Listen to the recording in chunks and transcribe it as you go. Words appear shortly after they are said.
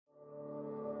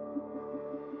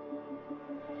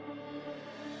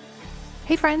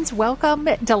Hey friends, welcome.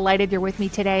 Delighted you're with me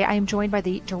today. I am joined by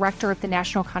the director of the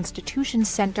National Constitution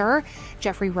Center,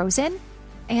 Jeffrey Rosen.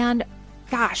 And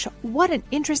gosh, what an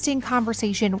interesting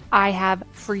conversation I have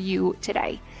for you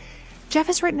today. Jeff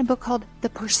has written a book called The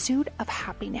Pursuit of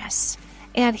Happiness,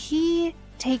 and he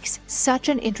takes such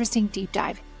an interesting deep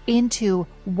dive into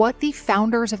what the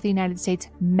founders of the United States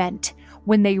meant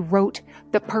when they wrote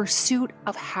The Pursuit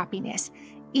of Happiness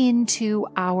into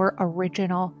our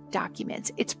original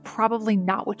documents. It's probably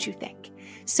not what you think.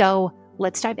 So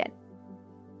let's dive in.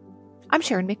 I'm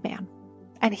Sharon McMahon,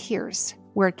 and here's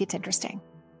where it gets interesting.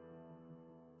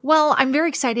 Well, I'm very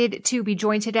excited to be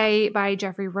joined today by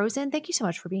Jeffrey Rosen. Thank you so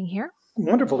much for being here.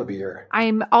 Wonderful to be here.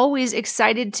 I'm always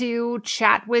excited to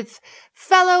chat with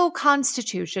fellow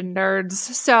Constitution nerds.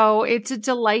 So it's a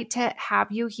delight to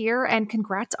have you here, and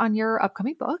congrats on your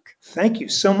upcoming book. Thank you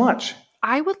so much.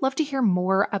 I would love to hear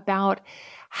more about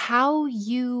how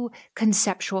you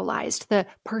conceptualized the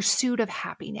pursuit of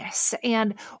happiness,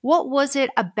 and what was it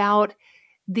about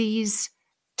these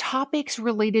topics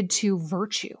related to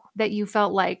virtue that you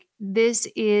felt like this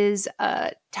is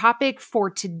a topic for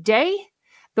today?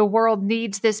 The world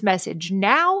needs this message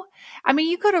now. I mean,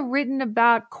 you could have written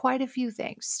about quite a few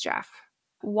things, Jeff.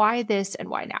 Why this and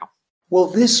why now? Well,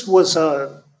 this was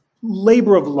a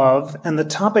labor of love, and the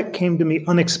topic came to me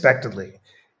unexpectedly.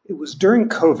 It was during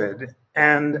COVID,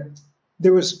 and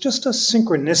there was just a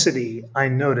synchronicity I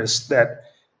noticed that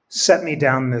set me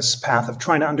down this path of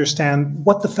trying to understand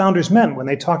what the founders meant when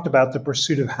they talked about the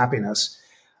pursuit of happiness.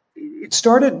 It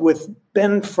started with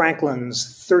Ben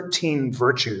Franklin's 13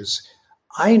 virtues.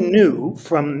 I knew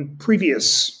from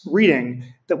previous reading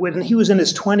that when he was in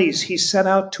his 20s, he set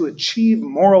out to achieve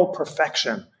moral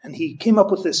perfection. And he came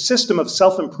up with this system of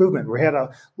self-improvement where he had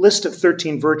a list of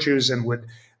 13 virtues and would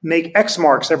make X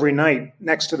marks every night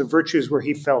next to the virtues where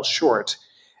he fell short.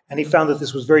 And he found that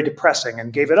this was very depressing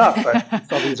and gave it up, but he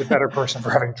felt he was a better person for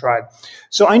having tried.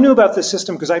 So I knew about this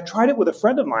system because I tried it with a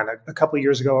friend of mine a couple of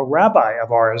years ago. A rabbi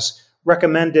of ours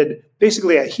recommended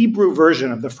basically a Hebrew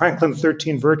version of the Franklin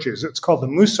 13 virtues. It's called the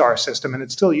Musar system, and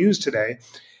it's still used today.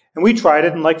 And we tried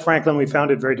it, and like Franklin, we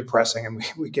found it very depressing, and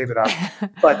we gave it up.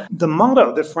 But the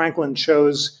motto that Franklin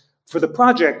chose for the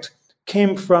project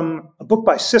came from a book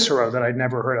by Cicero that I'd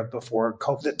never heard of before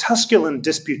called The Tusculan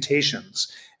Disputations.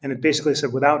 And it basically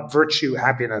said, without virtue,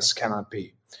 happiness cannot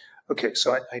be. Okay,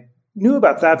 so I knew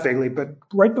about that vaguely, but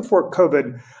right before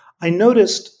COVID, I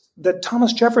noticed that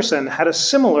Thomas Jefferson had a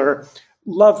similar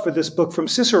love for this book from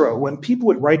Cicero. When people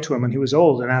would write to him when he was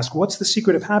old and ask, what's the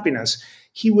secret of happiness?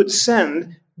 He would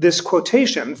send this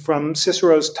quotation from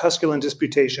Cicero's Tusculan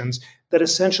Disputations that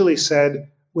essentially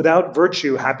said, without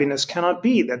virtue, happiness cannot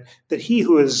be, that he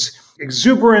who is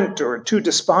exuberant or too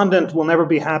despondent will never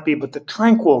be happy, but the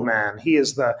tranquil man, he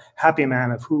is the happy man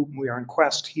of whom we are in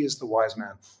quest. He is the wise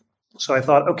man. So I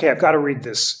thought, okay, I've got to read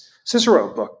this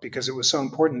Cicero book because it was so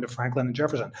important to Franklin and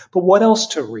Jefferson. But what else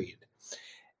to read?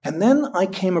 And then I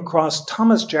came across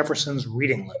Thomas Jefferson's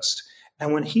reading list.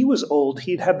 And when he was old,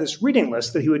 he'd have this reading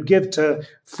list that he would give to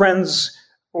friends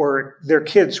or their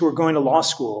kids who were going to law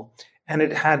school. And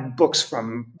it had books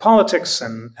from politics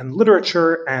and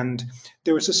literature. And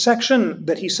there was a section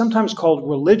that he sometimes called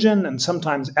religion and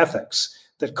sometimes ethics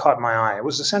that caught my eye. It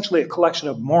was essentially a collection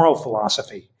of moral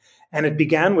philosophy. And it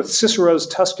began with Cicero's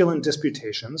Tusculan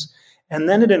Disputations. And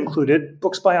then it included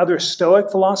books by other Stoic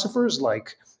philosophers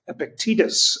like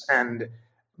Epictetus and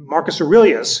Marcus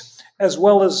Aurelius, as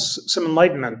well as some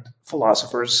Enlightenment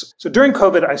philosophers. So during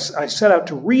COVID, I set out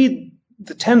to read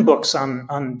the 10 books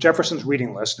on Jefferson's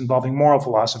reading list involving moral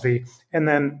philosophy, and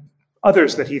then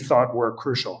others that he thought were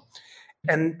crucial.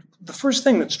 And the first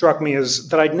thing that struck me is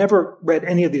that I'd never read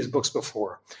any of these books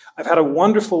before. I've had a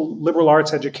wonderful liberal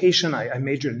arts education. I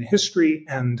majored in history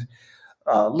and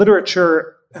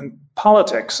literature and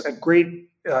politics at great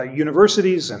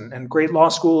universities and great law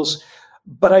schools,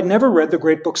 but I'd never read the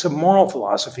great books of moral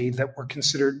philosophy that were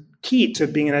considered key to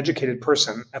being an educated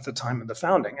person at the time of the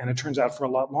founding. And it turns out for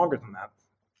a lot longer than that.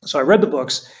 So I read the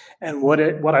books, and what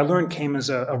I learned came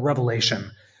as a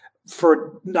revelation.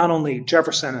 For not only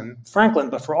Jefferson and Franklin,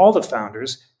 but for all the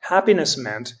founders, happiness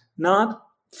meant not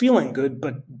feeling good,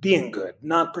 but being good,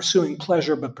 not pursuing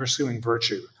pleasure, but pursuing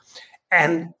virtue.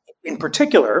 And in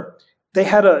particular, they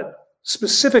had a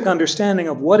specific understanding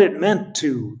of what it meant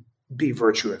to be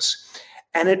virtuous.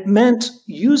 And it meant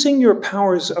using your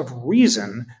powers of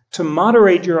reason to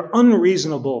moderate your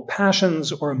unreasonable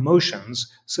passions or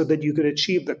emotions so that you could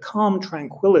achieve the calm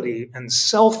tranquility and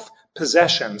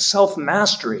self-possession,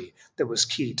 self-mastery that was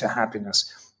key to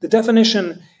happiness. The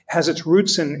definition has its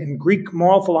roots in Greek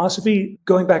moral philosophy,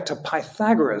 going back to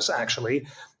Pythagoras, actually.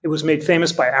 It was made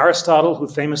famous by Aristotle, who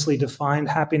famously defined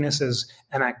happiness as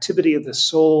an activity of the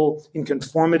soul in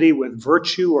conformity with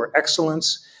virtue or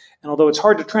excellence. And although it's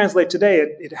hard to translate today,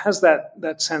 it has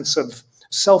that sense of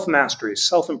self-mastery,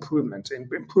 self-improvement,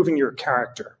 improving your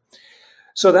character.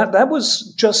 So that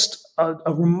was just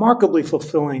a remarkably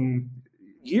fulfilling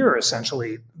year,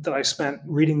 essentially, that I spent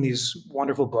reading these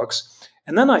wonderful books.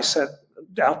 And then I set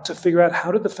out to figure out,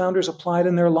 how did the founders apply it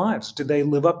in their lives? Did they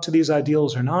live up to these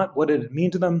ideals or not? What did it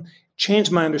mean to them?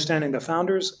 Changed my understanding of the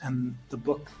founders, and the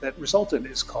book that resulted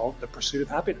is called The Pursuit of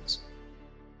Happiness.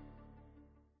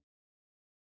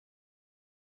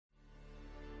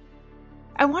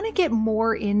 I want to get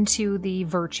more into the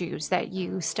virtues that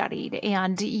you studied,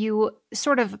 and you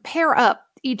sort of pair up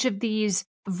each of these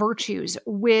virtues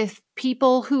with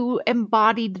people who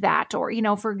embodied that. Or,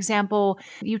 for example,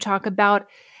 you talk about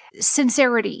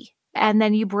sincerity, and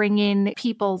then you bring in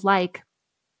people like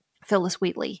Phyllis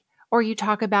Wheatley. Or you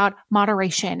talk about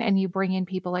moderation, and you bring in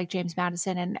people like James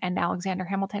Madison and Alexander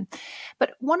Hamilton.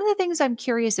 But one of the things I'm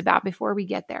curious about before we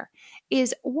get there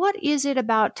is, what is it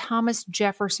about Thomas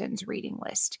Jefferson's reading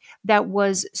list that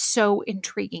was so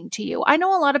intriguing to you? I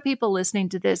know a lot of people listening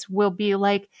to this will be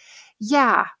like,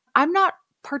 yeah, I'm not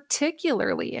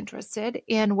particularly interested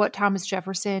in what Thomas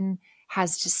Jefferson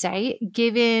has to say,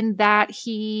 given that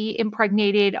he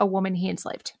impregnated a woman he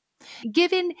enslaved.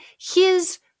 Given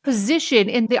his position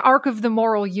in the arc of the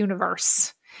moral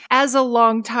universe as a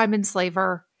longtime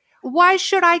enslaver, why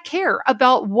should I care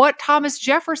about what Thomas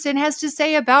Jefferson has to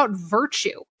say about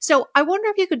virtue? So I wonder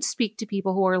if you could speak to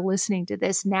people who are listening to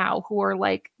this now who are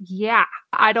like, yeah,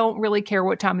 I don't really care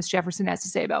what Thomas Jefferson has to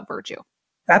say about virtue.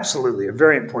 Absolutely. A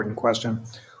very important question.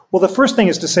 Well, the first thing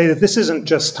is to say that this isn't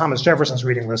just Thomas Jefferson's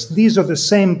reading list. These are the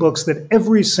same books that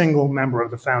every single member of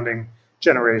the founding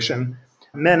generation,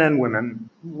 men and women,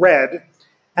 read,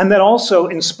 and that also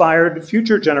inspired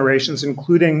future generations,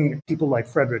 including people like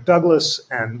Frederick Douglass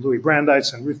and Louis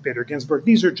Brandeis and Ruth Bader Ginsburg.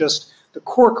 These are just the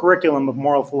core curriculum of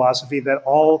moral philosophy that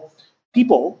all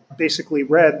people basically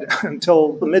read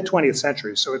until the mid-20th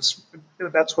century. So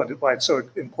that's why it's so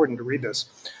important to read this.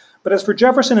 But as for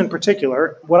Jefferson in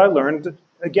particular, what I learned,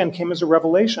 again, came as a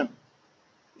revelation.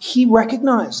 He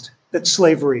recognized that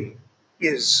slavery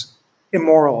is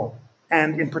immoral,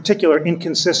 and in particular,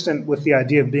 inconsistent with the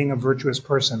idea of being a virtuous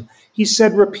person. He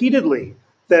said repeatedly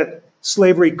that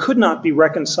slavery could not be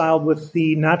reconciled with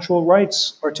the natural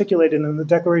rights articulated in the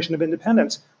Declaration of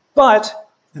Independence. But,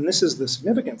 and this is the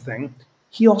significant thing,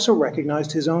 he also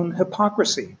recognized his own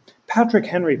hypocrisy. Patrick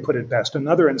Henry put it best,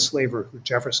 another enslaver who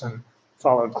Jefferson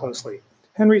followed closely.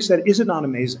 Henry said, "Is it not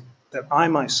amazing that I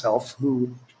myself,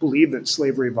 who believe that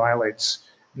slavery violates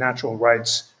natural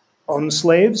rights, own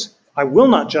slaves? I will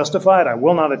not justify it. I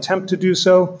will not attempt to do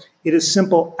so. It is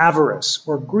simple avarice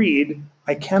or greed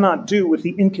I cannot do with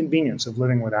the inconvenience of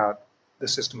living without the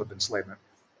system of enslavement."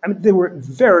 I mean, they were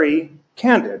very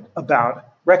candid about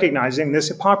recognizing this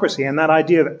hypocrisy and that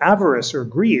idea of avarice or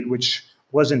greed, which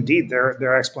was indeed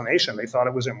their explanation. They thought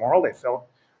it was immoral. They felt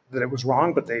that it was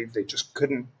wrong, but they just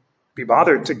couldn't be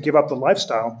bothered to give up the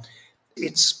lifestyle.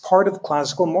 It's part of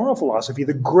classical moral philosophy.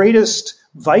 The greatest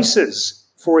vices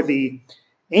for the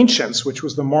ancients, which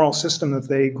was the moral system that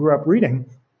they grew up reading,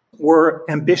 were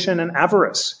ambition and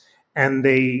avarice. And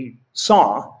they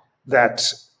saw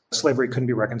that slavery couldn't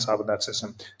be reconciled with that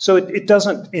system. So it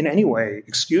doesn't in any way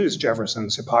excuse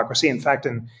Jefferson's hypocrisy. In fact,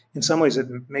 in some ways, it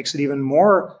makes it even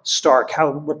more stark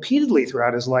how repeatedly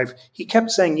throughout his life, he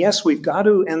kept saying, yes, we've got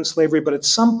to end slavery, but at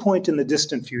some point in the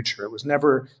distant future, it was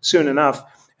never soon enough.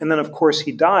 And then, of course,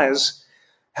 he dies,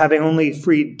 having only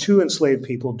freed 2 enslaved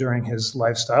people during his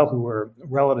lifestyle who were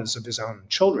relatives of his own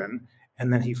children.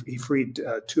 And then he freed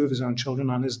 2 of his own children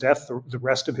on his death. The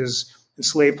rest of his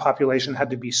enslaved population had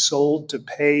to be sold to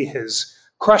pay his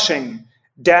crushing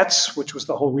debts, which was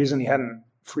the whole reason he hadn't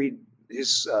freed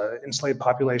his enslaved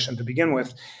population to begin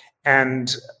with.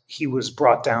 And he was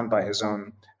brought down by his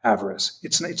own avarice.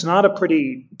 It's not a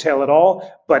pretty tale at all,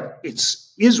 but it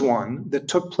is one that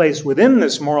took place within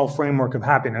this moral framework of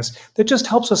happiness that just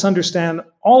helps us understand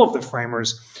all of the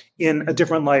framers in a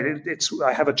different light.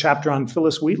 I have a chapter on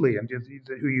Phyllis Wheatley,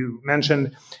 who you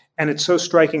mentioned, and it's so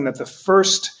striking that the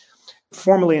first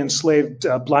formerly enslaved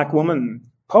Black woman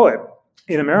poet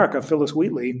in America, Phyllis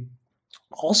Wheatley,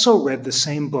 also read the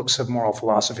same books of moral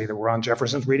philosophy that were on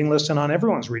Jefferson's reading list and on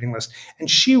everyone's reading list. And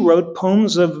she wrote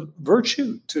poems of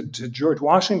virtue to George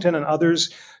Washington and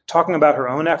others, talking about her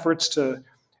own efforts to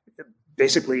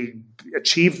basically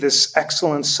achieve this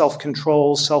excellence,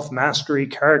 self-control, self-mastery,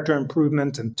 character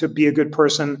improvement, and to be a good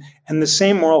person. And the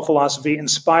same moral philosophy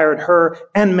inspired her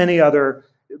and many other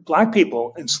Black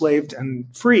people, enslaved and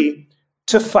free,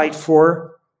 to fight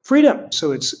for freedom.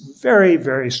 So it's very,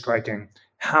 very striking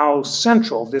how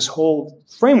central this whole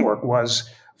framework was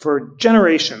for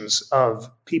generations of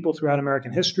people throughout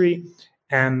American history.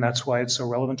 And that's why it's so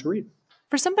relevant to read.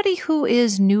 For somebody who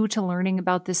is new to learning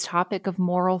about this topic of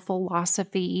moral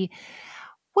philosophy,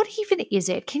 what even is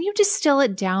it? Can you distill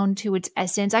it down to its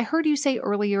essence? I heard you say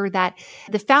earlier that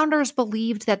the founders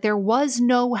believed that there was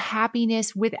no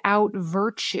happiness without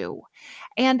virtue.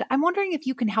 And I'm wondering if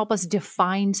you can help us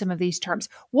define some of these terms.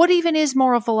 What even is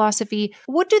moral philosophy?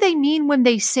 What do they mean when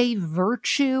they say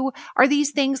virtue? Are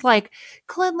these things like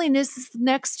cleanliness is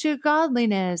next to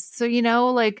godliness? So,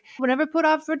 like whatever put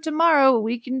off for tomorrow,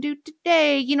 we can do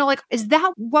today. Is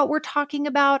that what we're talking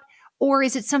about? Or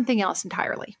is it something else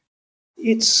entirely?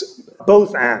 It's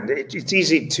both and. It's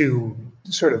easy to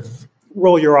sort of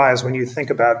roll your eyes when you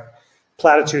think about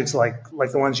platitudes like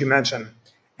the ones you mentioned.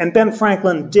 And Ben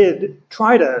Franklin did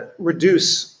try to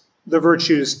reduce the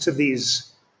virtues to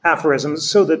these aphorisms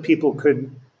so that people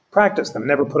could practice them.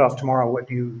 Never put off tomorrow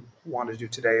what you want to do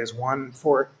today is one.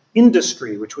 For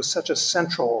industry, which was such a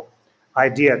central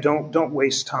idea. Don't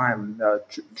waste time.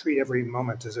 Treat every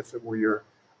moment as if it were your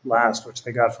last, which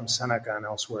they got from Seneca and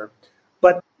elsewhere.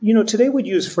 But, today we'd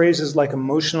use phrases like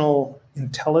emotional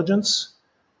intelligence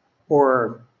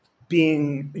or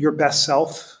being your best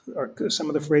self, or some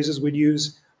of the phrases we'd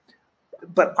use.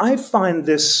 But I find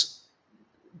this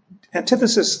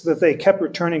antithesis that they kept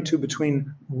returning to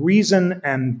between reason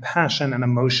and passion and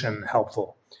emotion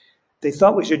helpful. They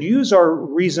thought we should use our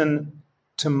reason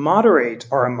to moderate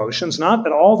our emotions, not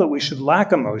at all that we should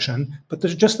lack emotion, but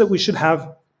just that we should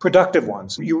have productive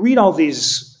ones. You read all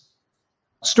these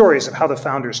stories of how the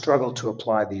founders struggled to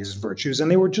apply these virtues, and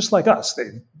they were just like us.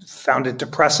 They found it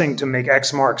depressing to make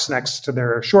X marks next to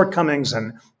their shortcomings,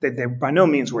 and they by no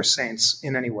means were saints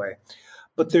in any way.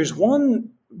 But there's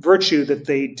one virtue that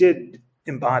they did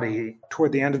embody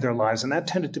toward the end of their lives, and that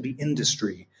tended to be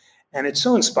industry. And it's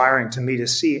so inspiring to me to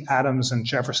see Adams and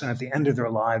Jefferson at the end of their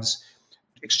lives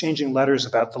exchanging letters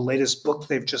about the latest book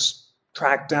they've just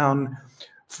tracked down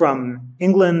from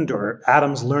England, or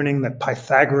Adams learning that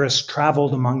Pythagoras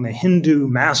traveled among the Hindu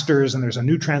masters, and there's a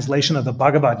new translation of the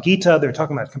Bhagavad Gita. They're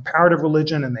talking about comparative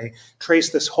religion, and they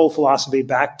trace this whole philosophy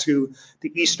back to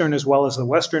the Eastern as well as the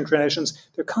Western traditions.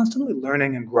 They're constantly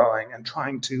learning and growing and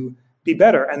trying to be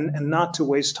better and not to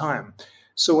waste time.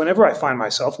 So whenever I find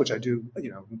myself, which I do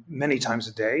many times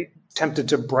a day, tempted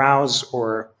to browse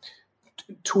or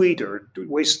tweet or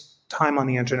waste time on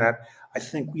the internet, I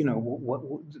think,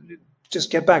 just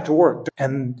get back to work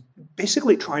and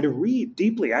basically trying to read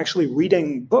deeply, actually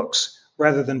reading books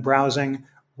rather than browsing,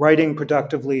 writing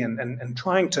productively, and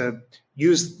trying to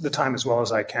use the time as well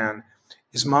as I can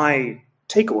is my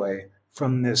takeaway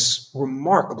from this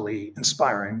remarkably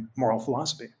inspiring moral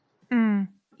philosophy.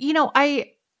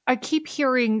 I keep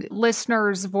hearing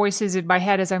listeners' voices in my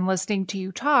head as I'm listening to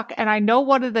you talk. And I know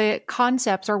one of the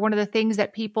concepts or one of the things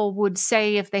that people would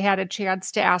say if they had a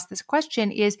chance to ask this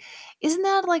question is, isn't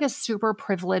that like a super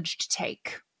privileged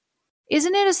take?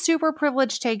 Isn't it a super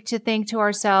privileged take to think to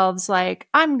ourselves, like,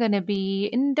 I'm going to be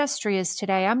industrious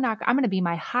today. I'm going to be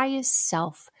my highest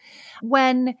self.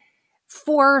 When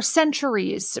for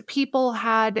centuries, people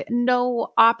had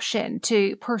no option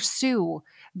to pursue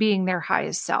being their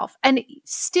highest self. And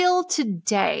still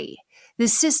today, the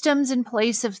systems in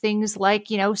place of things like,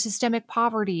 systemic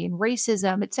poverty and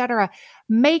racism, et cetera,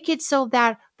 make it so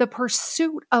that the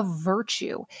pursuit of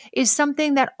virtue is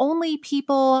something that only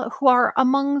people who are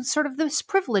among sort of this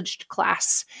privileged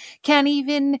class can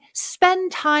even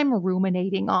spend time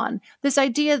ruminating on. This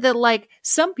idea that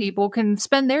some people can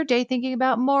spend their day thinking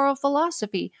about moral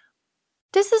philosophy.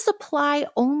 Does this apply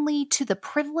only to the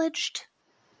privileged?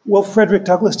 Well, Frederick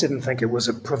Douglass didn't think it was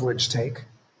a privileged take.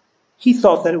 He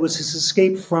thought that it was his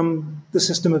escape from the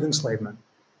system of enslavement.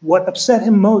 What upset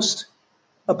him most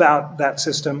about that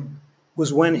system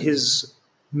was when his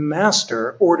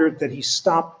master ordered that he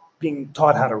stop being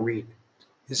taught how to read.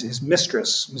 His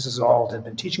mistress, Mrs. Auld, had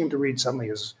been teaching him to read. Suddenly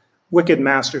his wicked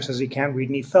master says he can't read,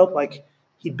 and he felt like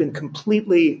he'd been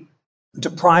completely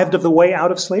deprived of the way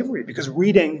out of slavery, because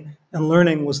reading and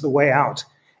learning was the way out.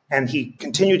 And he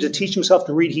continued to teach himself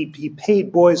to read. He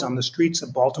paid boys on the streets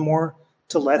of Baltimore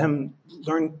to let him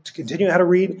learn to continue how to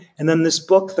read. And then this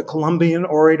book, The Columbian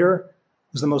Orator,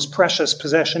 was the most precious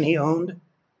possession he owned.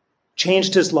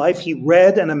 Changed his life. He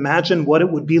read and imagined what it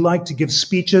would be like to give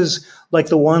speeches like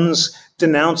the ones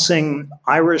denouncing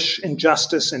Irish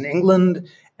injustice in England,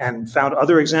 and found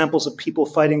other examples of people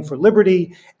fighting for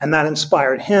liberty. And that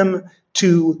inspired him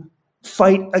to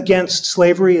fight against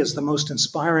slavery as the most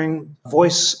inspiring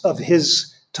voice of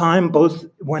his time, both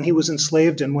when he was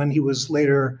enslaved and when he was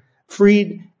later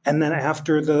freed. And then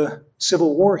after the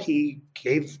Civil War, he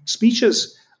gave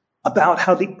speeches about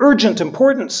how the urgent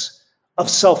importance of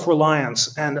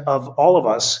self-reliance and of all of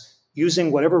us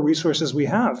using whatever resources we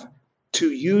have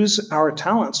to use our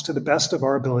talents to the best of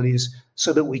our abilities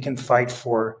so that we can fight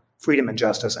for freedom and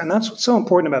justice. And that's what's so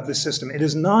important about this system. It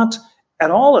is not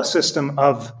at all a system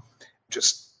of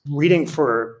just reading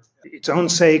for its own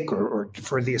sake or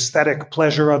for the aesthetic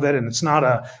pleasure of it. And it's not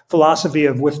a philosophy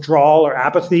of withdrawal or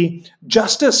apathy.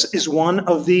 Justice is one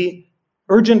of the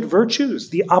urgent virtues,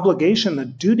 the obligation, the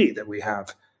duty that we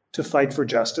have to fight for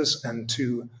justice and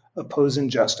to oppose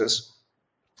injustice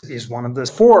is one of the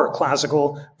four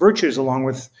classical virtues, along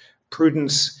with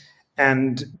prudence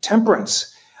and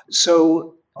temperance.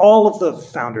 So all of the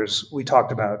founders we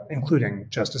talked about, including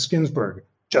Justice Ginsburg,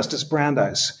 Justice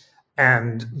Brandeis,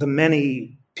 and the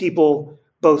many people,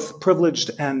 both privileged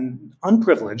and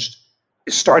unprivileged,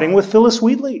 starting with Phyllis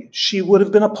Wheatley. She would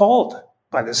have been appalled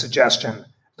by the suggestion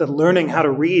that learning how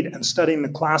to read and studying the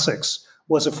classics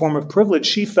was a form of privilege.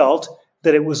 She felt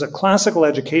that it was a classical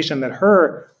education that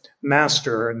her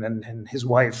master and his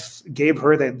wife gave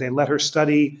her, they let her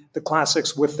study the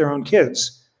classics with their own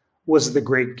kids, was the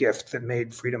great gift that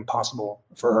made freedom possible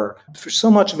for her. For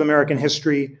so much of American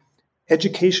history,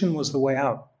 education was the way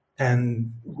out,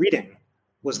 and reading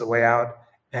was the way out.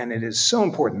 And it is so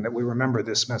important that we remember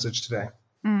this message today.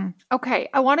 Okay.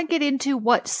 I want to get into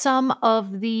what some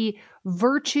of the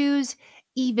virtues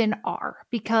even are,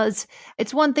 because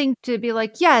it's one thing to be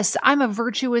like, yes, I'm a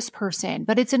virtuous person,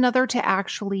 but it's another to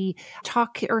actually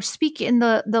talk or speak in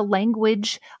the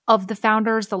language of the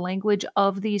founders, the language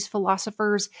of these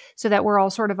philosophers, so that we're all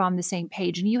sort of on the same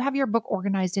page. And you have your book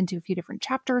organized into a few different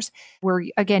chapters where,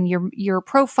 again, you're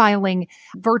profiling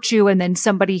virtue and then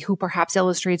somebody who perhaps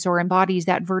illustrates or embodies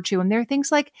that virtue. And there are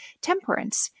things like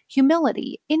temperance,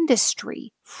 humility,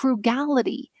 industry,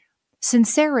 frugality,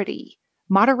 sincerity,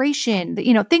 moderation,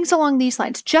 things along these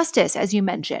lines, justice, as you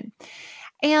mentioned.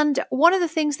 And one of the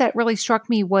things that really struck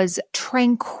me was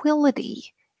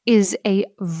tranquility is a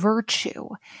virtue.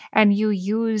 And you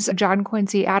use John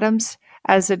Quincy Adams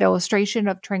as an illustration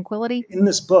of tranquility. In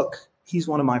this book, he's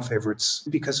one of my favorites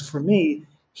because for me,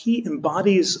 he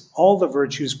embodies all the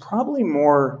virtues probably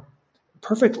more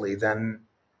perfectly than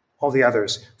all the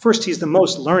others. First, he's the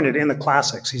most learned in the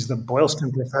classics. He's the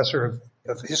Boylston professor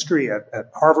of history at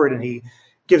Harvard, and he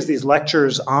gives these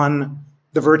lectures on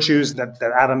the virtues that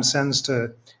Adams sends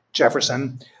to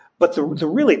Jefferson. But the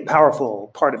really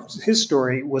powerful part of his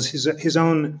story was his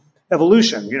own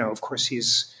evolution. Of course,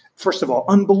 he's, first of all,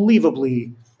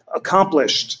 unbelievably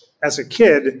accomplished as a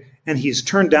kid, and he's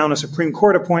turned down a Supreme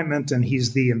Court appointment, and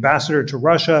he's the ambassador to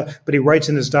Russia, but he writes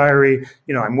in his diary,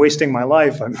 I'm wasting my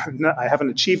life. I haven't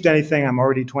achieved anything. I'm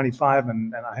already 25,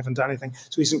 and I haven't done anything.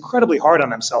 So he's incredibly hard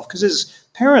on himself because his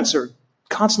parents are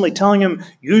constantly telling him,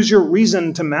 use your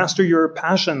reason to master your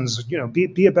passions,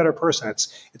 be a better person.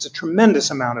 It's a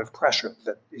tremendous amount of pressure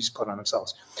that he's put on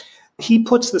himself. He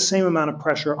puts the same amount of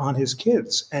pressure on his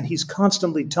kids, and he's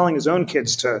constantly telling his own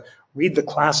kids to read the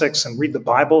classics and read the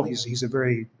Bible. He's a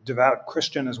very devout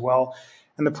Christian as well.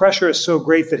 And the pressure is so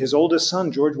great that his oldest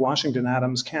son, George Washington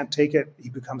Adams, can't take it. He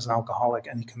becomes an alcoholic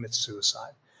and he commits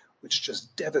suicide, which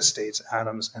just devastates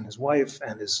Adams and his wife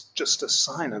and is just a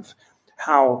sign of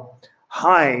how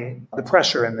high the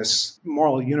pressure in this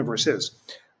moral universe is.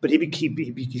 But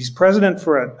he's president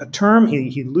for a term.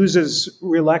 He loses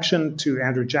re-election to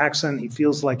Andrew Jackson. He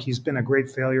feels like he's been a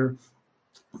great failure.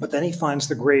 But then he finds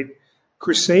the great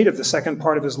crusade of the second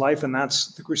part of his life, and that's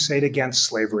the crusade against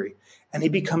slavery. And he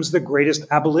becomes the greatest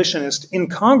abolitionist in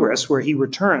Congress, where he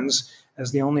returns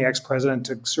as the only ex-president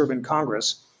to serve in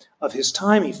Congress of his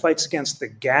time. He fights against the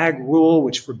gag rule,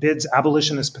 which forbids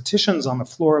abolitionist petitions on the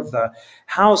floor of the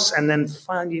House. And then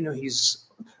he's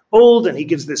old, and he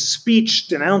gives this speech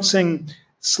denouncing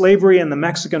slavery and the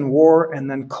Mexican War, and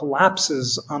then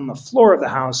collapses on the floor of the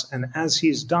House. And as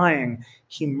he's dying,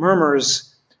 he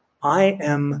murmurs, "I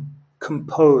am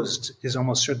composed," is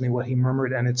almost certainly what he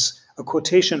murmured. And it's a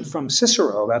quotation from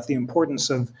Cicero about the importance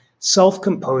of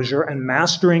self-composure and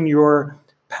mastering your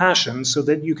passion so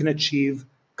that you can achieve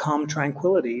calm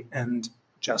tranquility and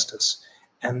justice.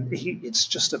 And it's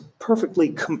just a perfectly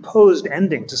composed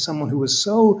ending to someone who was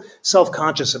so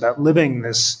self-conscious about living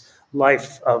this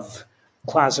life of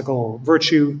classical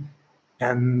virtue.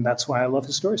 And that's why I love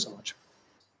his story so much.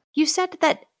 You said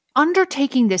that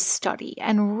undertaking this study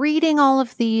and reading all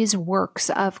of these works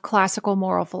of classical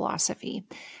moral philosophy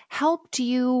helped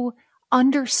you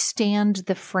understand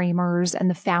the framers and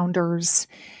the founders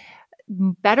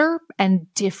better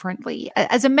and differently.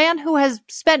 As a man who has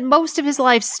spent most of his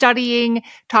life studying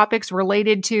topics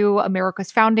related to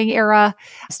America's founding era,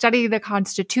 studying the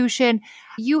Constitution,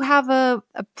 you have a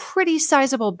pretty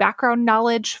sizable background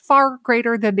knowledge, far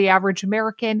greater than the average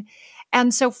American.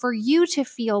 And so for you to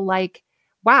feel like,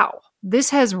 wow, this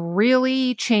has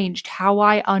really changed how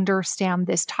I understand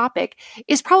this topic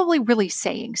is probably really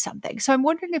saying something. So I'm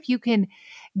wondering if you can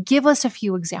give us a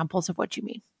few examples of what you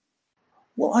mean.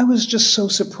 Well, I was just so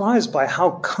surprised by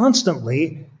how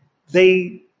constantly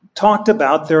they talked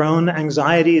about their own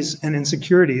anxieties and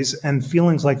insecurities and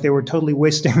feelings like they were totally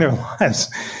wasting their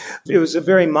lives. It was a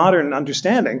very modern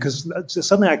understanding because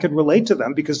suddenly I could relate to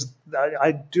them because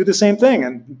I do the same thing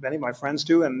and many of my friends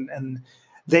do. And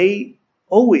they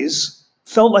always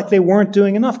felt like they weren't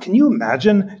doing enough. Can you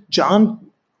imagine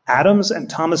John Adams and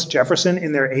Thomas Jefferson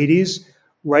in their 80s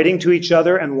writing to each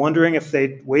other and wondering if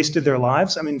they'd wasted their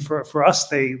lives? I mean, for us,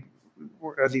 they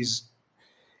are these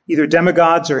either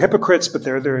demigods or hypocrites, but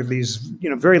they're these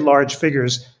very large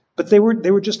figures. But they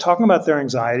were just talking about their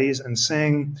anxieties and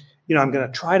saying, I'm going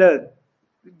to try to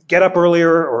get up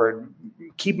earlier or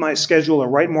keep my schedule or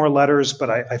write more letters, but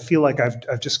I feel like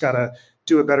I've just got to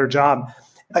do a better job.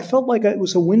 I felt like it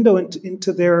was a window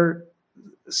into their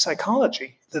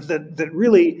psychology that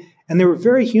really, and they were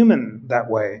very human that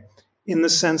way, in the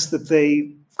sense that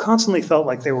they constantly felt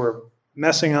like they were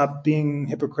messing up, being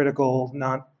hypocritical,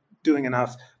 not doing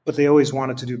enough, but they always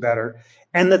wanted to do better.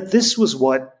 And that this was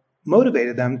what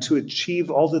motivated them to achieve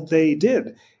all that they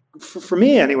did. For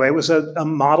me, anyway, it was a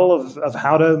model of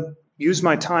how to use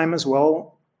my time as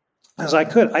well as I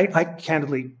could. I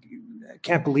candidly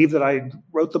can't believe that I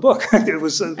wrote the book.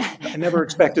 I never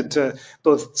expected to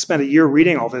both spend a year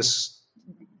reading all this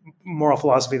moral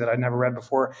philosophy that I'd never read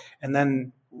before and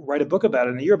then write a book about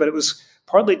it in a year. But it was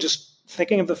partly just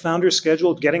thinking of the founder's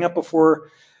schedule, getting up before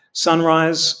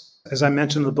sunrise. As I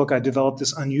mentioned in the book, I developed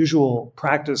this unusual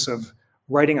practice of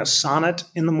writing a sonnet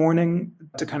in the morning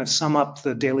to kind of sum up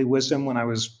the daily wisdom when I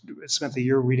spent the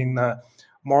year reading the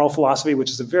moral philosophy, which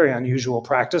is a very unusual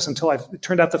practice, until it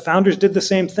turned out the founders did the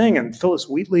same thing. And Phyllis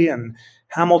Wheatley and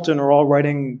Hamilton are all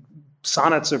writing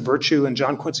sonnets of virtue, and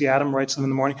John Quincy Adams writes them in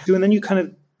the morning. And then you kind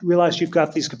of realize you've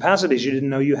got these capacities you didn't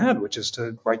know you had, which is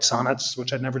to write sonnets,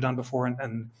 which I'd never done before,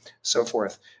 and so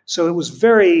forth. So it was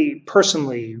very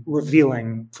personally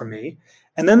revealing for me.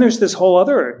 And then there's this whole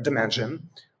other dimension,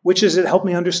 which is it helped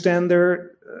me understand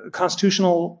their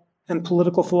constitutional and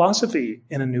political philosophy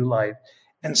in a new light.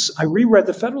 And so I reread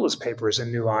the Federalist Papers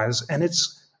in new eyes, and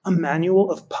it's a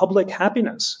manual of public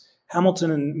happiness.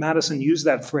 Hamilton and Madison use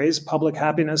that phrase, public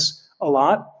happiness, a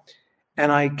lot.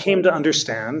 And I came to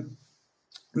understand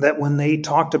that when they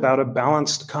talked about a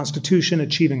balanced constitution,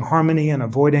 achieving harmony and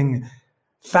avoiding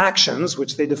factions,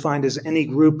 which they defined as any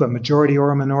group, a majority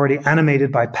or a minority,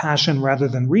 animated by passion rather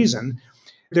than reason,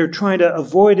 they're trying to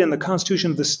avoid in the constitution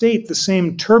of the state the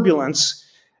same turbulence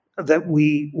that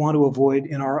we want to avoid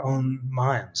in our own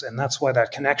minds. And that's why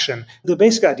that connection. The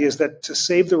basic idea is that to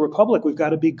save the republic, we've got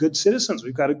to be good citizens.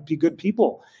 We've got to be good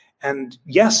people. And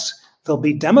yes, there'll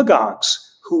be demagogues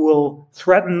who will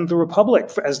threaten the republic,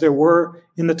 as there were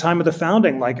in the time of the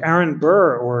founding, like Aaron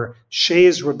Burr or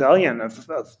Shays' rebellion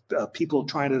of people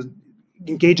trying to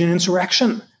engage in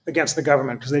insurrection against the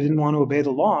government because they didn't want to obey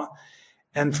the law.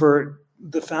 And for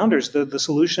the founders, the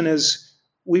solution is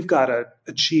we've got to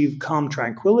achieve calm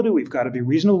tranquility. We've got to be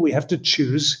reasonable. We have to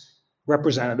choose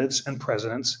representatives and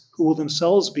presidents who will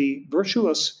themselves be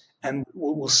virtuous and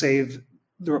will save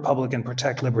the republic and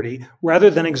protect liberty,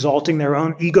 rather than exalting their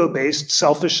own ego-based,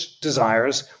 selfish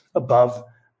desires above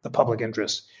the public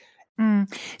interest.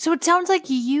 So it sounds like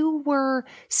you were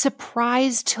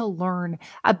surprised to learn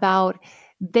about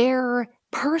their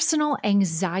personal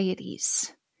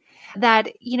anxieties. That,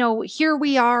 here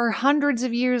we are hundreds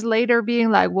of years later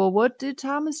being like, well, what did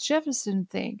Thomas Jefferson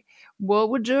think?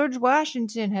 What would George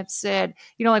Washington have said?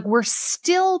 We're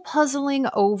still puzzling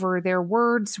over their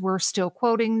words. We're still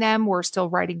quoting them. We're still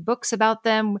writing books about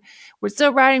them. We're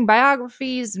still writing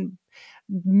biographies and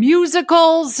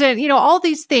musicals and, all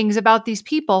these things about these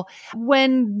people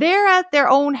when they're at their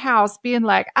own house being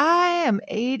like, I am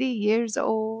 80 years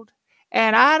old.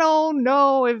 And I don't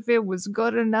know if it was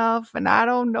good enough. And I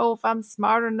don't know if I'm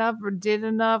smart enough or did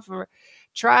enough or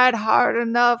tried hard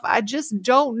enough. I just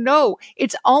don't know.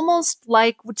 It's almost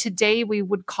like today we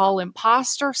would call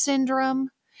imposter syndrome,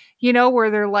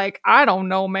 where they're like, I don't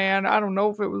know, man. I don't know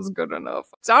if it was good enough.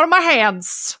 It's out of my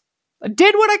hands. I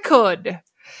did what I could.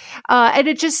 And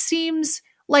it just seems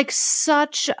like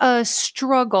such a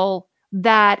struggle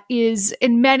that is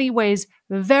in many ways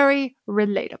very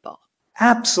relatable.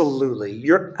 Absolutely.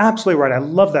 You're absolutely right. I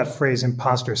love that phrase,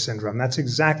 imposter syndrome. That's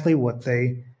exactly what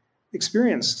they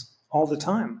experience all the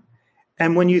time.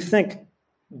 And when you think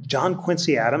John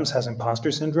Quincy Adams has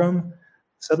imposter syndrome,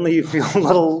 suddenly you feel a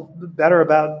little better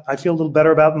about, I feel a little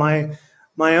better about my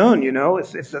own,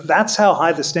 if that's how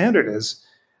high the standard is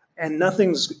and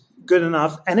nothing's good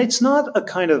enough. And it's not a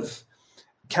kind of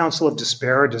counsel of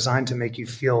despair designed to make you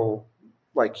feel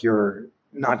like you're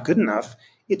not good enough.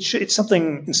 It's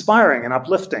something inspiring and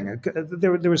uplifting.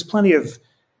 There was plenty of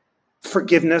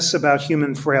forgiveness about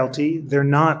human frailty. They're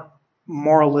not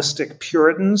moralistic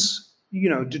Puritans.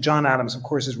 John Adams, of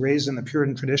course, is raised in the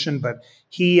Puritan tradition, but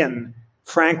he and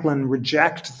Franklin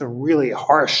reject the really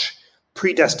harsh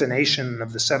predestination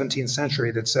of the 17th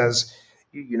century that says,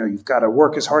 you've got to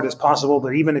work as hard as possible,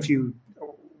 but even if you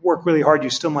work really hard, you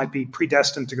still might be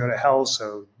predestined to go to hell.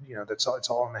 So, it's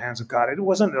all in the hands of God. It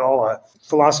wasn't at all a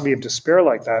philosophy of despair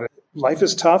like that. Life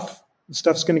is tough.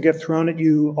 Stuff's going to get thrown at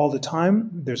you all the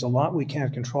time. There's a lot we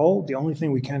can't control. The only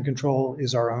thing we can control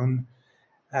is our own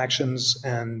actions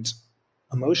and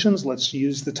emotions. Let's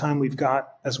use the time we've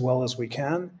got as well as we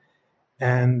can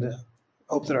and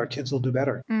hope that our kids will do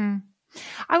better.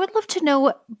 I would love to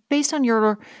know, based on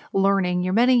your learning,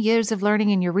 your many years of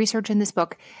learning and your research in this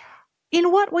book, in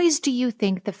what ways do you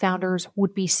think the founders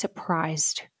would be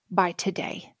surprised by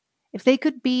today? If they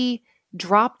could be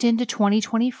dropped into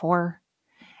 2024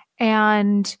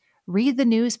 and read the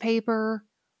newspaper,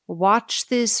 watch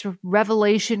this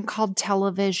revelation called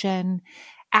television,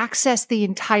 access the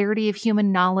entirety of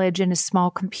human knowledge in a small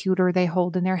computer they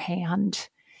hold in their hand,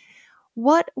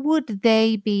 what would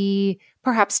they be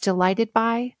perhaps delighted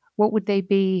by? What would they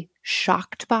be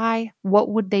shocked by? What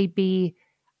would they be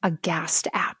aghast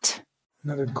at?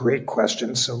 Another great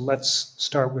question. So let's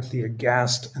start with the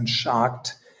aghast and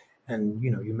shocked. And,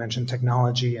 you mentioned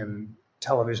technology and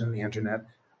television, the internet.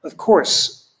 Of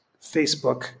course,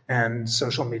 Facebook and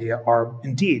social media are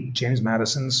indeed James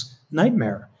Madison's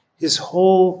nightmare. His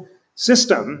whole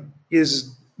system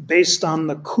is based on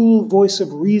the cool voice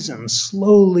of reason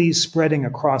slowly spreading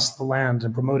across the land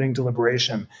and promoting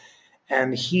deliberation.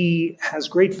 And he has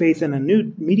great faith in a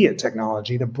new media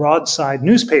technology, the broadside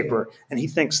newspaper. And he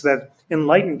thinks that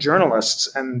enlightened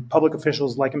journalists and public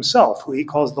officials like himself, who he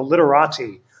calls the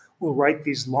literati, will write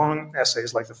these long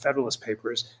essays like the Federalist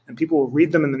Papers, and people will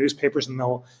read them in the newspapers and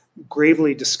they'll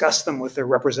gravely discuss them with their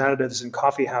representatives in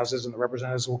coffee houses, and the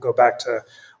representatives will go back to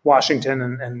Washington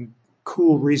and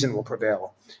cool reason will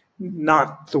prevail.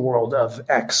 Not the world of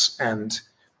X and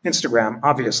Instagram,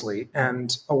 obviously,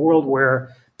 and a world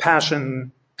where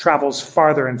passion travels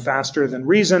farther and faster than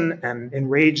reason, and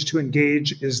enraged to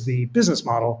engage is the business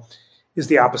model, is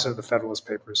the opposite of the Federalist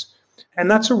Papers. And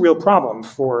that's a real problem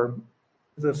for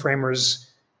the framers'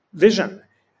 vision.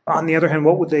 On the other hand,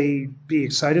 what would they be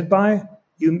excited by?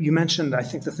 You mentioned, I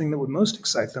think, the thing that would most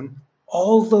excite them.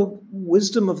 All the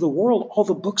wisdom of the world, all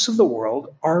the books of the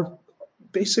world are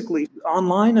basically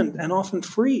online and often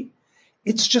free.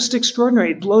 It's just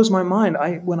extraordinary. It blows my mind.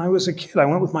 When I was a kid, I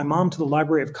went with my mom to the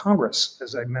Library of Congress,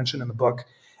 as I mentioned in the book,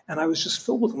 and I was just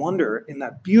filled with wonder in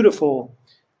that beautiful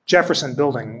Jefferson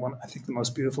building, I think the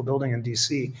most beautiful building in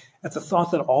D.C., at the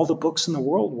thought that all the books in the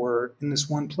world were in this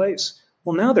one place.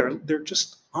 Well, now they're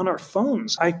just on our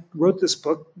phones. I wrote this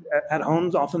book at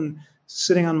home, often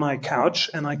sitting on my couch,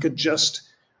 and I could just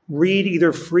read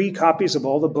either free copies of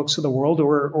all the books of the world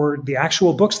or the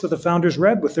actual books that the founders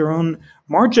read with their own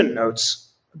margin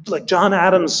notes, like John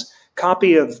Adams'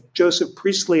 copy of Joseph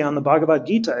Priestley on the Bhagavad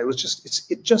Gita.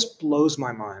 It just blows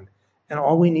my mind. And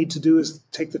all we need to do is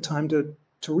take the time to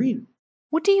read.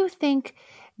 What do you think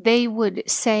they would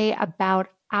say about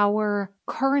our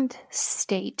current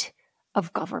state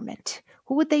of government?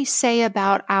 What would they say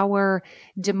about our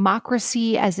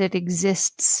democracy as it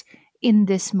exists in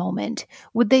this moment?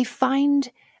 Would they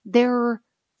find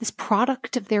this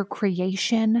product of their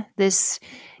creation, this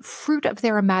fruit of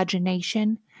their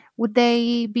imagination, would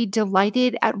they be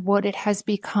delighted at what it has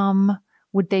become?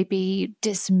 Would they be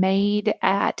dismayed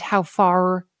at how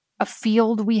far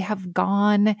afield we have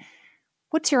gone?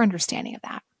 What's your understanding of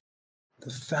that? The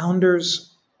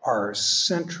founders are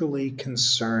centrally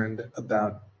concerned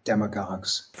about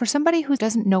demagogues. For somebody who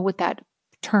doesn't know what that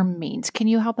term means, can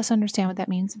you help us understand what that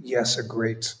means? Yes, a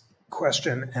great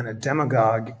question. And a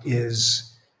demagogue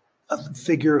is a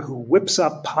figure who whips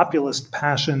up populist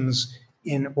passions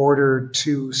in order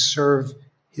to serve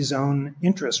his own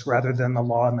interest rather than the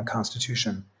law and the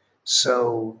Constitution.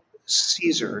 So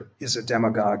Caesar is a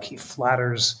demagogue. He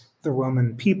flatters the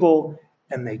Roman people,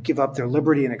 and they give up their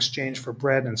liberty in exchange for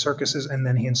bread and circuses, and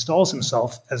then he installs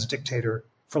himself as dictator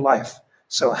for life.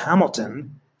 So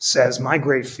Hamilton says, my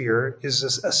great fear is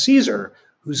a Caesar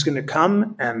who's going to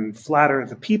come and flatter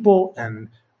the people and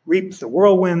reap the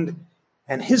whirlwind.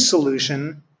 And his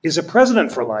solution is a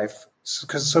president for life,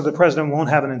 so the president won't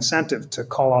have an incentive to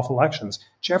call off elections.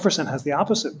 Jefferson has the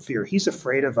opposite fear. He's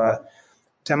afraid of a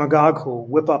demagogue who will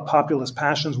whip up populist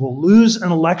passions, will lose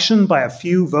an election by a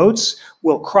few votes,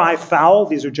 will cry foul,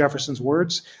 these are Jefferson's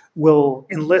words, will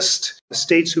enlist the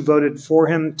states who voted for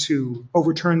him to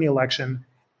overturn the election,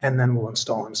 and then will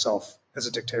install himself as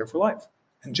a dictator for life.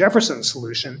 And Jefferson's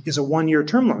solution is a one-year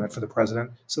term limit for the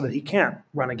president so that he can't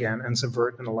run again and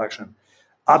subvert an election.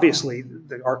 Obviously,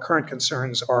 our current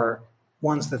concerns are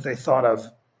ones that they thought of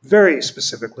very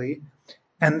specifically,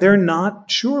 and they're not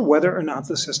sure whether or not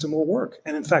the system will work.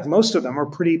 And in fact, most of them are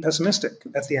pretty pessimistic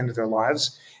at the end of their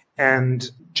lives. And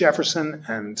Jefferson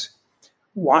and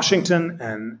Washington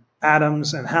and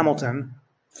Adams and Hamilton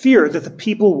fear that the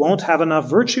people won't have enough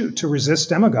virtue to resist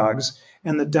demagogues,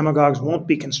 and that demagogues won't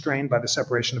be constrained by the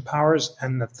separation of powers,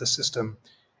 and that the system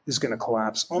is going to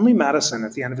collapse. Only Madison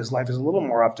at the end of his life is a little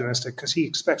more optimistic because he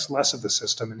expects less of the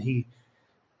system, and he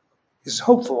is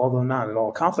hopeful, although not at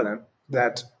all confident,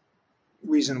 that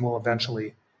reason will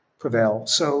eventually prevail.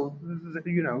 So,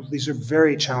 these are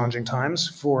very challenging times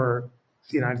for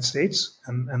the United States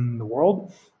and the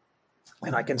world.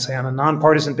 And I can say on a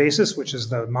nonpartisan basis, which is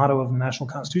the motto of the National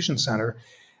Constitution Center,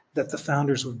 that the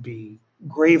founders would be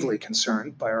gravely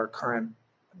concerned by our current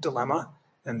dilemma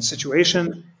and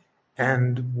situation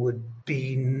and would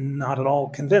be not at all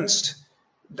convinced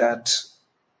that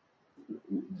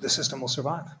the system will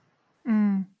survive.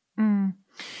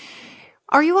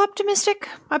 Are you optimistic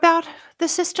about the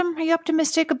system? Are you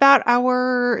optimistic about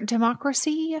our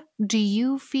democracy? Do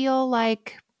you feel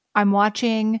like I'm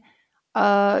watching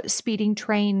a speeding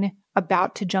train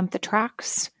about to jump the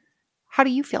tracks? How do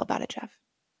you feel about it, Jeff?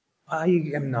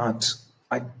 I am not.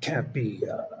 I can't be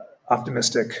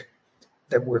optimistic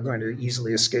that we're going to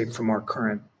easily escape from our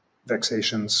current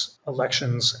vexations.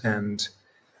 Elections and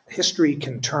history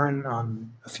can turn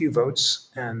on a few votes,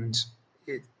 and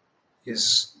it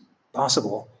is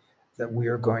possible that we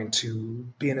are going to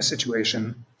be in a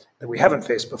situation that we haven't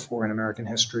faced before in American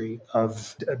history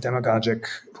of a demagogic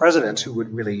president who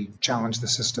would really challenge the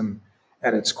system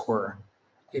at its core.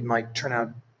 It might turn out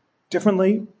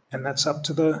differently, and that's up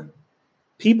to the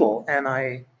people. And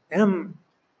I am,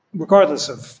 regardless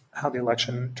of how the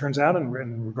election turns out and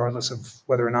regardless of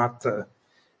whether or not the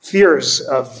fears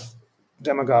of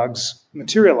demagogues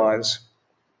materialize,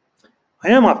 I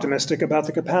am optimistic about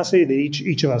the capacity that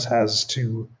each of us has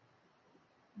to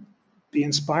be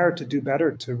inspired to do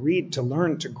better, to read, to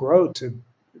learn, to grow, to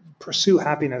pursue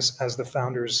happiness as the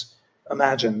founders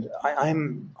imagined.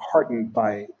 I'm heartened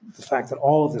by the fact that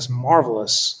all of this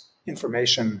marvelous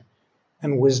information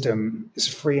and wisdom is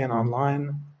free and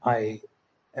online. I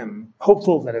am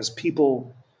hopeful that as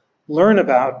people learn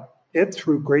about it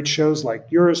through great shows like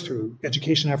yours, through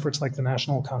education efforts like the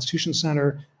National Constitution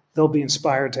Center, they'll be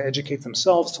inspired to educate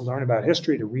themselves, to learn about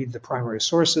history, to read the primary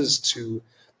sources, to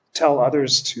tell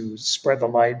others, to spread the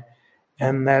light,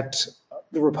 and that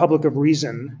the Republic of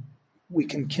Reason, we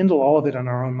can kindle all of it in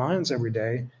our own minds every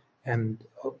day, and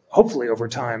hopefully over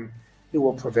time it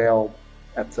will prevail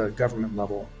at the government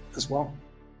level as well.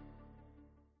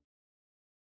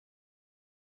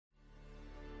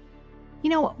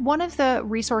 One of the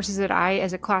resources that I,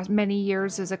 as many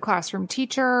years as a classroom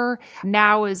teacher,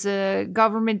 now as a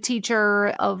government teacher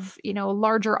of, a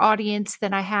larger audience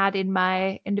than I had in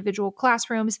my individual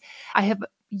classrooms, I have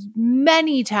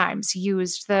many times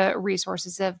used the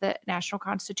resources of the National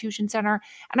Constitution Center.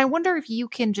 And I wonder if you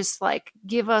can just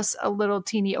give us a little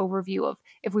teeny overview of,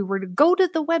 if we were to go to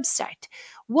the website,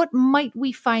 what might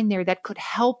we find there that could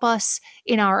help us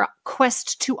in our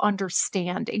quest to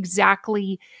understand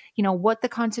exactly, what the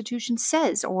Constitution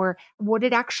says or what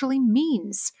it actually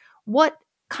means? What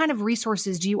kind of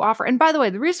resources do you offer? And by the way,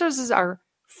 the resources are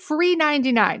free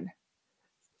 99.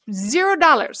 $0.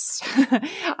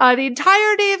 The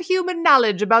entirety of human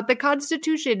knowledge about the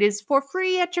Constitution is for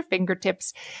free at your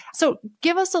fingertips. So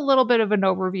give us a little bit of an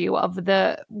overview of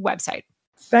the website.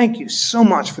 Thank you so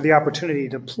much for the opportunity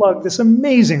to plug this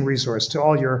amazing resource to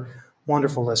all your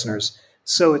wonderful listeners.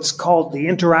 So it's called the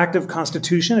Interactive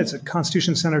Constitution. It's at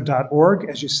constitutioncenter.org.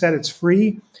 As you said, it's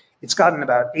free. It's gotten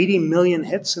about 80 million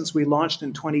hits since we launched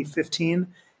in 2015.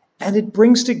 And it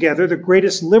brings together the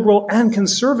greatest liberal and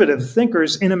conservative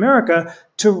thinkers in America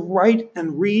to write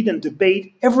and read and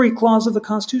debate every clause of the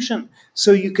Constitution.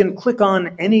 So you can click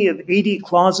on any of 80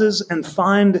 clauses and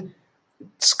find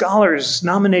scholars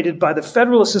nominated by the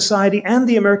Federalist Society and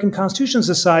the American Constitution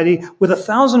Society with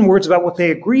 1,000 words about what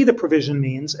they agree the provision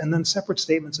means, and then separate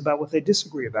statements about what they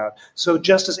disagree about. So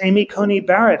Justice Amy Coney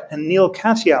Barrett and Neil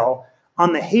Katyal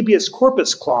on the habeas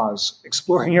corpus clause,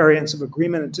 exploring areas of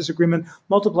agreement and disagreement,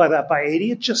 multiply that by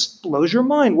 80, it just blows your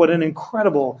mind what an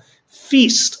incredible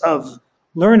feast of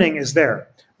learning is there.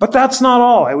 But that's not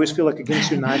all. I always feel like a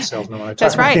Ginsu knife salesman when I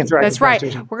talk about the interactive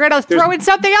Constitution. We're going to throw in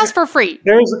something else for free.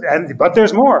 But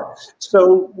there's more.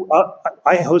 So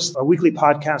I host a weekly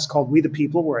podcast called We the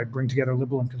People, where I bring together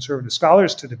liberal and conservative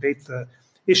scholars to debate the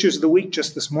issues of the week.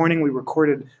 Just this morning, we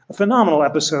recorded a phenomenal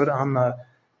episode on the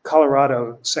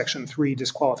Colorado Section 3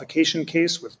 disqualification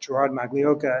case with Gerard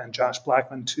Maglioka and Josh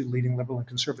Blackman, two leading liberal and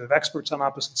conservative experts on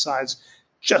opposite sides.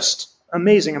 Just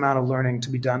amazing amount of learning to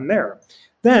be done there.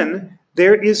 Then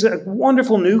there is a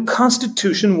wonderful new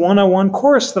Constitution 101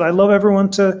 course that I love everyone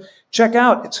to check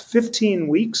out. It's 15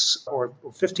 weeks or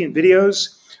 15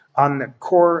 videos on the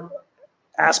core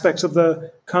aspects of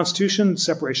the Constitution,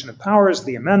 separation of powers,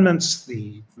 the amendments,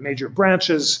 the major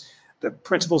branches, the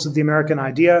principles of the American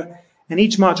idea. And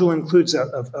each module includes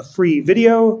a free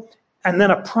video and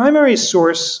then a primary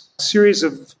source series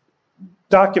of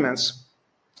documents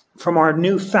from our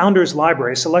new Founders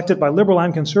Library, selected by liberal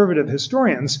and conservative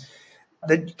historians,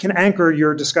 that can anchor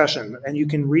your discussion. And you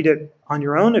can read it on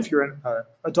your own if you're an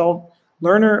adult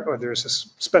learner, or there's a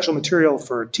special material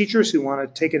for teachers who want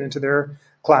to take it into their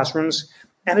classrooms.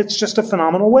 And it's just a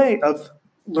phenomenal way of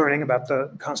learning about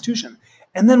the Constitution.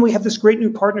 And then we have this great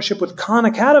new partnership with Khan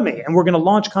Academy, and we're going to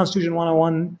launch Constitution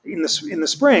 101 in the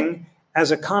spring as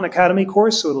a Khan Academy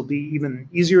course, so it'll be even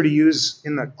easier to use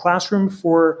in the classroom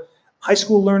for high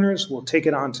school learners. We'll take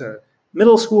it on to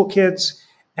middle school kids,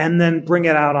 and then bring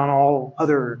it out on all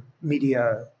other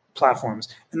media platforms.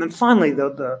 And then finally,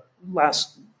 the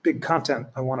last big content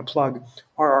I want to plug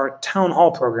are our town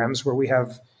hall programs, where we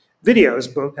have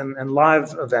videos and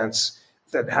live events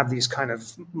that have these kind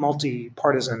of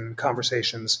multi-partisan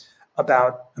conversations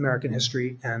about American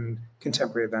history and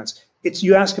contemporary events.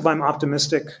 You ask if I'm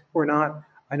optimistic or not.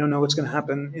 I don't know what's going to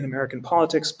happen in American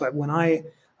politics, but when I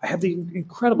have the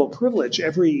incredible privilege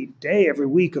every day, every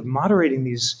week of moderating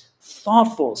these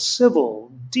thoughtful,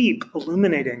 civil, deep,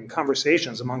 illuminating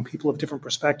conversations among people of different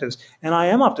perspectives. And I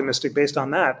am optimistic based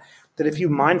on that if you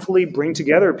mindfully bring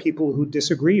together people who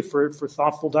disagree for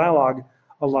thoughtful dialogue,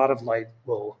 a lot of light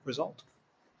will result.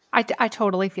 I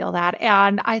totally feel that.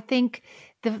 And I think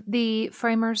the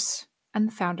framers and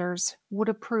the founders would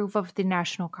approve of the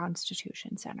National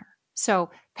Constitution Center. So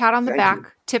pat on the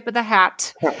back, tip of the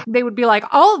hat. They would be like,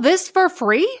 all this for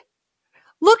free?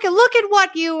 Look at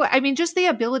what just the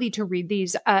ability to read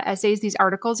these essays, these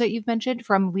articles that you've mentioned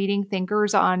from leading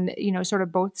thinkers on, sort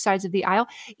of both sides of the aisle.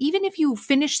 Even if you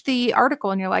finish the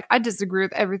article and you're like, I disagree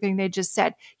with everything they just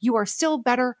said, you are still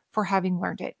better for having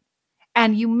learned it.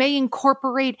 And you may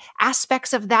incorporate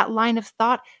aspects of that line of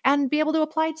thought and be able to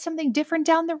apply something different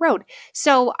down the road.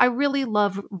 So I really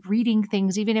love reading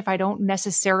things, even if I don't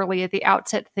necessarily at the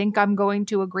outset think I'm going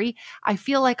to agree. I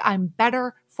feel like I'm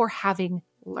better for having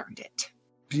learned it.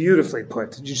 Beautifully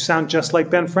put. You sound just like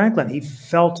Ben Franklin. He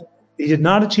felt he did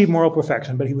not achieve moral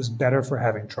perfection, but he was better for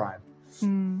having tried.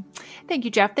 Thank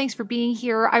you, Jeff. Thanks for being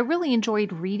here. I really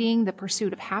enjoyed reading The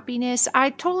Pursuit of Happiness.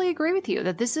 I totally agree with you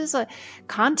that this is a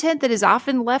content that is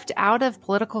often left out of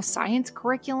political science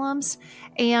curriculums.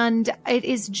 And it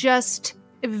is just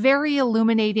very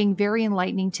illuminating, very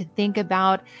enlightening to think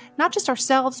about not just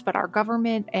ourselves, but our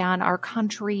government and our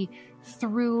country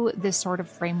through this sort of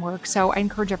framework. So I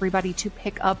encourage everybody to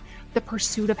pick up The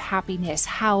Pursuit of Happiness,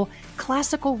 how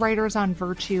classical writers on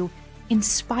virtue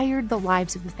inspired the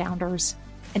lives of the founders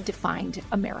and defined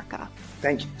America.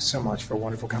 Thank you so much for a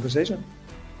wonderful conversation.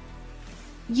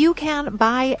 You can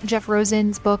buy Jeff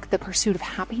Rosen's book, The Pursuit of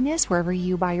Happiness, wherever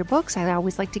you buy your books. I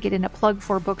always like to get in a plug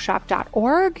for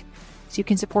bookshop.org so you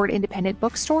can support independent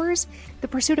bookstores. The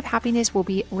Pursuit of Happiness will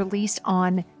be released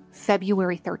on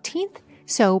February 13th,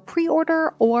 so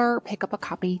pre-order or pick up a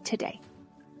copy today.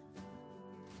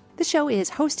 The show is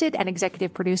hosted and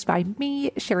executive produced by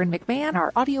me, Sharon McMahon.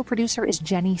 Our audio producer is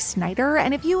Jenny Snyder.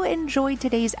 And if you enjoyed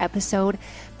today's episode,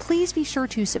 please be sure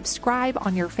to subscribe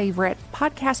on your favorite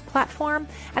podcast platform.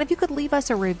 And if you could leave us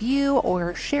a review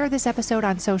or share this episode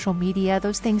on social media,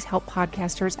 those things help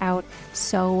podcasters out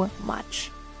so much.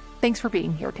 Thanks for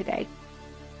being here today.